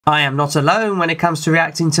I am not alone when it comes to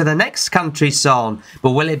reacting to the next country's song,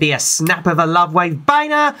 but will it be a snap of a love wave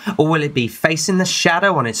banger, or will it be facing the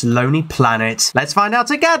shadow on its lonely planet? Let's find out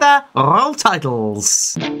together. Roll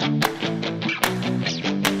titles.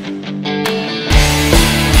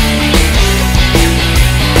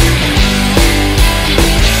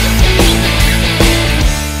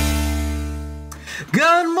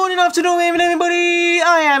 Good morning, afternoon, evening, everybody.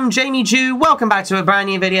 I am Jamie Jew. Welcome back to a brand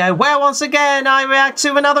new video where once again I react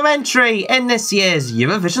to another entry in this year's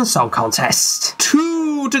Eurovision Song Contest.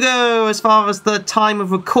 2 to go as far as the time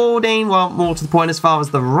of recording, well, more to the point as far as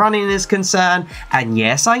the running is concerned. And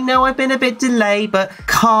yes, I know I've been a bit delayed, but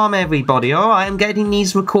calm everybody, alright? I'm getting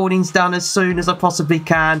these recordings done as soon as I possibly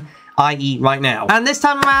can, i.e. right now. And this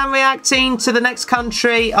time around reacting to the next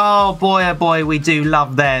country, oh boy, we do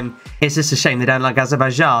love them. It's just a shame they don't like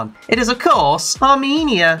Azerbaijan. It is, of course,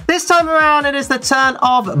 Armenia. This time around, it is the turn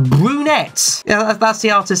of Brunette. Yeah, that's the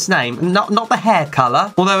artist's name, not the hair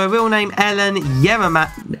colour. Although her real name, Ellen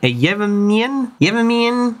Yeremian,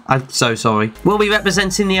 I'm so sorry, will be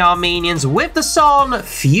representing the Armenians with the song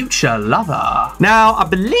Future Lover. Now, I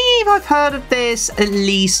believe I've heard of this at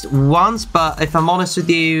least once, but if I'm honest with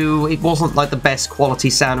you, it wasn't like the best quality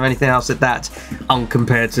sound or anything else like that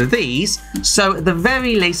compared to these. So at the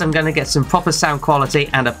very least, I'm going to get some proper sound quality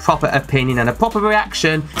and a proper opinion and a proper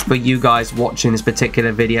reaction for you guys watching this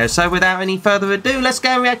particular video. So without any further ado, let's go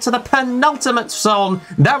and react to the penultimate song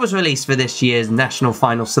that was released for this year's national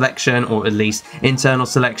final selection, or at least internal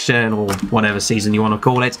selection, or whatever season you want to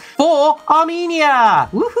call it, for Armenia.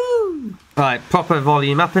 Woohoo! Right, proper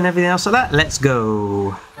volume up and everything else like that. Let's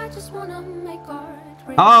go.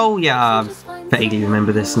 Oh yeah, I vaguely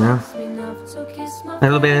remember this now. A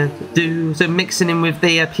little bit of so mixing in with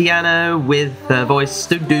the piano with the voice,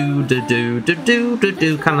 kind of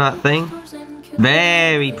that thing.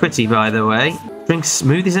 Very pretty, by the way. Drink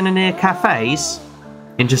smoothies in near cafes.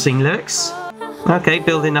 Interesting lyrics. Okay,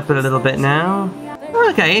 building up a little bit now.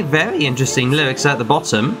 Okay, very interesting lyrics at the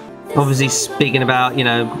bottom. Obviously speaking about, you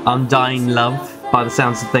know, undying love by the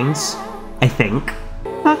sounds of things, I think.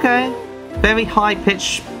 Okay, very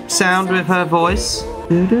high-pitched sound with her voice.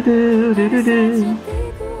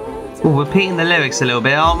 Ooh, repeating the lyrics a little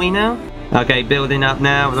bit, aren't we now? Okay, building up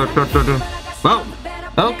now. Well,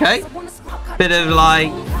 okay. Bit of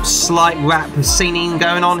like slight rap singing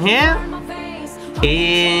going on here.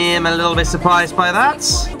 I'm a little bit surprised by that.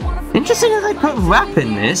 Interesting that they put rap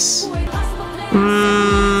in this.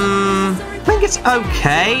 I think it's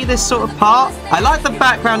okay, this sort of part. I like the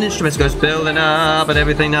background instruments, goes building up and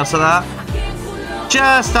everything else like that.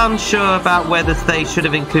 Just unsure about whether they should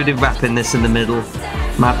have included rap in this in the middle.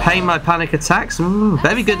 My pain, my panic attacks.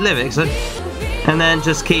 Very good lyrics. And then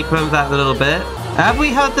just keep with that a little bit. Have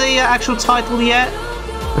we heard the actual title yet?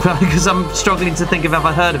 Because I'm struggling to think if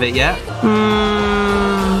I've heard of it yet.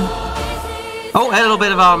 Oh, a little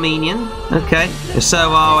bit of Armenian. Okay. You're so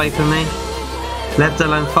far away from me. Left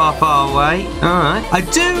alone, far, far away. Alright. I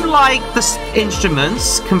do like the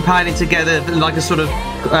instruments compiling together like a sort of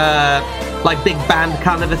like big band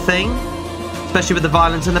kind of a thing. Especially with the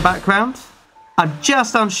violins in the background. I'm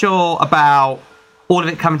just unsure about all of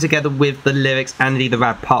it coming together with the lyrics and the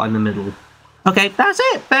rap part in the middle. Okay, that's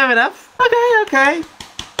it. Fair enough. Okay.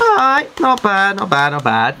 Alright, not bad.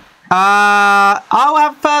 I'll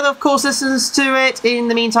have further, of course, listens to it in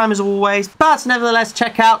the meantime, as always. But nevertheless,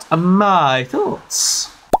 check out my thoughts.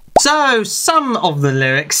 So, some of the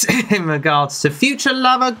lyrics in regards to Future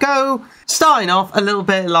Lover go starting off a little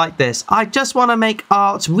bit like this. I just want to make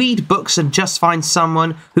art, read books and just find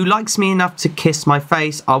someone who likes me enough to kiss my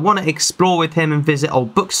face. I want to explore with him and visit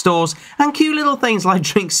old bookstores and cute little things like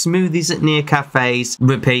drink smoothies at near cafes.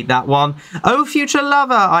 Repeat that one. Oh, future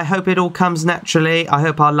lover, I hope it all comes naturally. I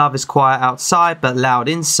hope our love is quiet outside but loud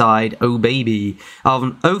inside. Oh, baby.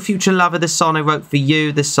 Oh, future lover, this song I wrote for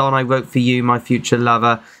you. This song I wrote for you, my future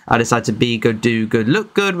lover. I decide to be good, do good,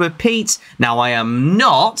 look good, repeat. Now, I am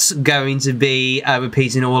not going to be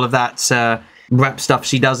repeating all of that rap stuff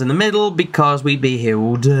she does in the middle, because we'd be here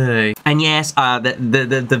all day. And yes,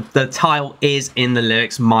 the title is in the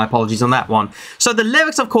lyrics. My apologies on that one. So the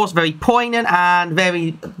lyrics, of course, very poignant and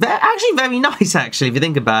very nice, actually, if you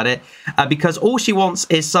think about it, because all she wants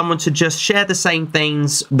is someone to just share the same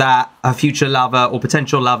things that a future lover or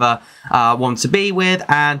potential lover wants to be with,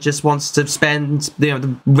 and just wants to spend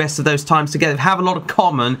the rest of those times together, have a lot of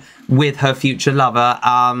common with her future lover,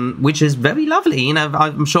 which is very lovely. You know,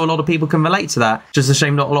 I'm sure a lot of people can relate to that. Just a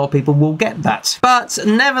shame not a lot of people will get that. But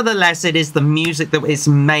nevertheless, it is the music that is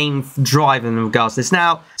main drive in regards to this.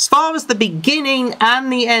 Now, as far as the beginning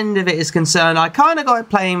and the end of it is concerned, I kind of got it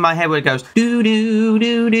playing in my head where it goes do do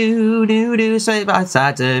do do do do. So it's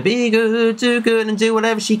had to be good, too good, and do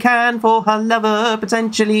whatever she can for her lover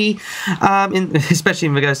potentially. Especially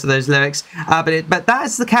in regards to those lyrics. But that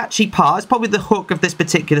is the catchy part. It's probably the hook of this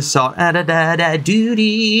particular song. And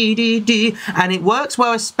it works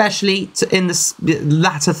well, especially in the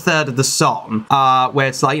latter third of the song, where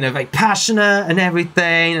it's like, you know, very passionate and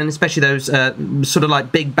everything, and especially those sort of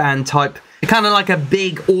like big band type, kind of like a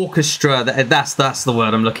big orchestra. That's the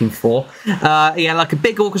word I'm looking for. Yeah, like a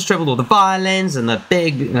big orchestra with all the violins and the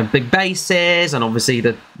big basses, and obviously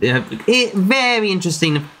the very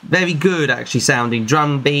interesting, very good actually sounding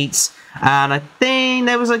drum beats. And I think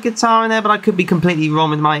there was a guitar in there, but I could be completely wrong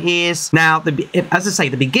with my ears. Now, as I say,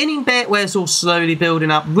 the beginning bit where it's all slowly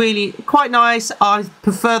building up, really quite nice. I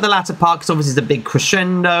prefer the latter part because obviously it's a big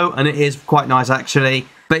crescendo, and it is quite nice actually.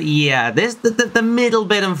 But yeah, there's the middle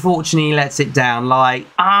bit unfortunately lets it down. Like,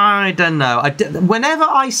 I don't know. Whenever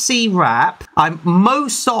I see rap,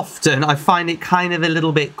 most often I find it kind of a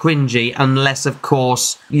little bit cringy, unless of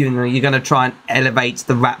course you're going to try and elevate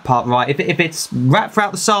the rap part right. If it's rap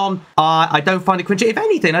throughout the song, I don't find it cringy. If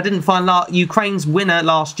anything, I didn't find Ukraine's winner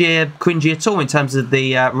last year cringy at all in terms of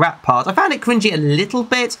the rap part. I found it cringy a little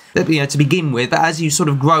bit, to begin with. But as you sort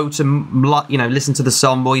of grow to listen to the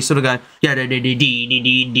song, or you sort of go kind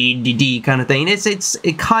of thing,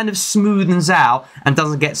 it kind of smoothens out and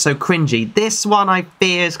doesn't get so cringy. This one I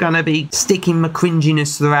fear is going to be sticking my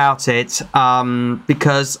cringiness throughout it,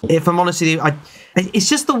 because if I'm honest with you, it's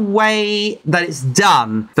just the way that it's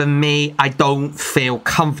done for me. I don't feel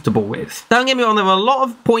comfortable with. Don't get me wrong, there are a lot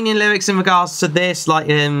of poignant lyrics in regards to this. Like,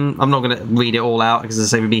 I'm not going to read it all out because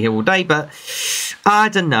as I say, we'd be here all day. But I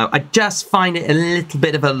don't know. I just find it a little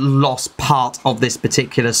bit of a lost part of this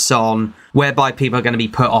particular song, whereby people are going to be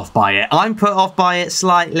put off by it. I'm put off by it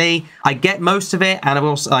slightly. I get most of it, and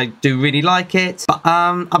I do really like it. But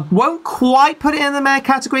I won't quite put it in the meh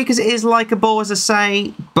category because it is likeable, as I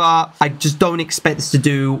say. But I just don't expect this to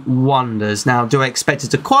do wonders. Now, do I expect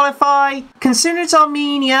it to qualify? Considering it's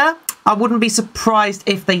Armenia, I wouldn't be surprised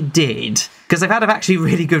if they did, because they've had an actually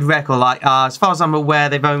really good record. Like, as far as I'm aware,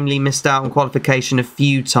 they've only missed out on qualification a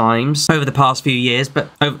few times over the past few years, but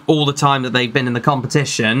all the time that they've been in the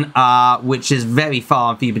competition, which is very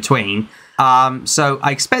far and few between. So I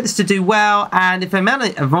expect this to do well, and if I'm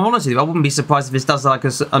honest with you, I wouldn't be surprised if this does like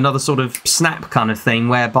another sort of snap kind of thing,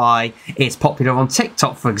 whereby it's popular on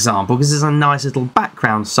TikTok, for example, because it's a nice little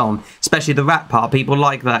background song, especially the rap part. People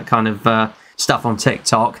like that kind of stuff on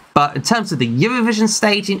TikTok. But in terms of the Eurovision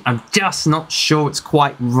staging, I'm just not sure it's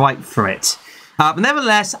quite right for it. But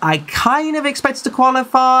nevertheless, I kind of expect it to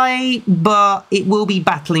qualify, but it will be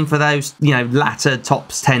battling for those, latter top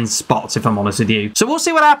 10 spots, if I'm honest with you. So we'll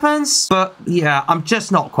see what happens, but yeah, I'm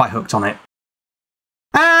just not quite hooked on it.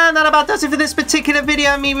 And that about does it for this particular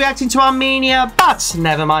video, me reacting to Armenia. But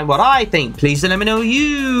never mind what I think. Please do let me know what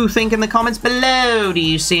you think in the comments below. Do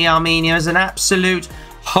you see Armenia as an absolute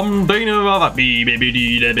humdinger of a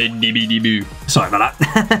sorry about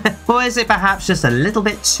that. Or is it perhaps just a little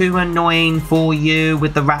bit too annoying for you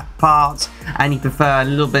with the rap part, and you prefer a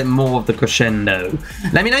little bit more of the crescendo?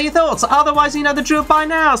 Let me know your thoughts. Otherwise, you know the drill by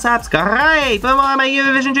now. Subscribe for more of my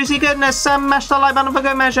Eurovision juicy goodness. Smash the like button for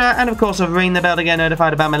good measure, and of course, ring the bell to get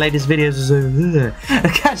notified about my latest videos.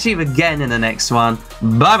 I'll catch you again in the next one.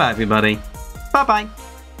 Bye bye, everybody. Bye bye.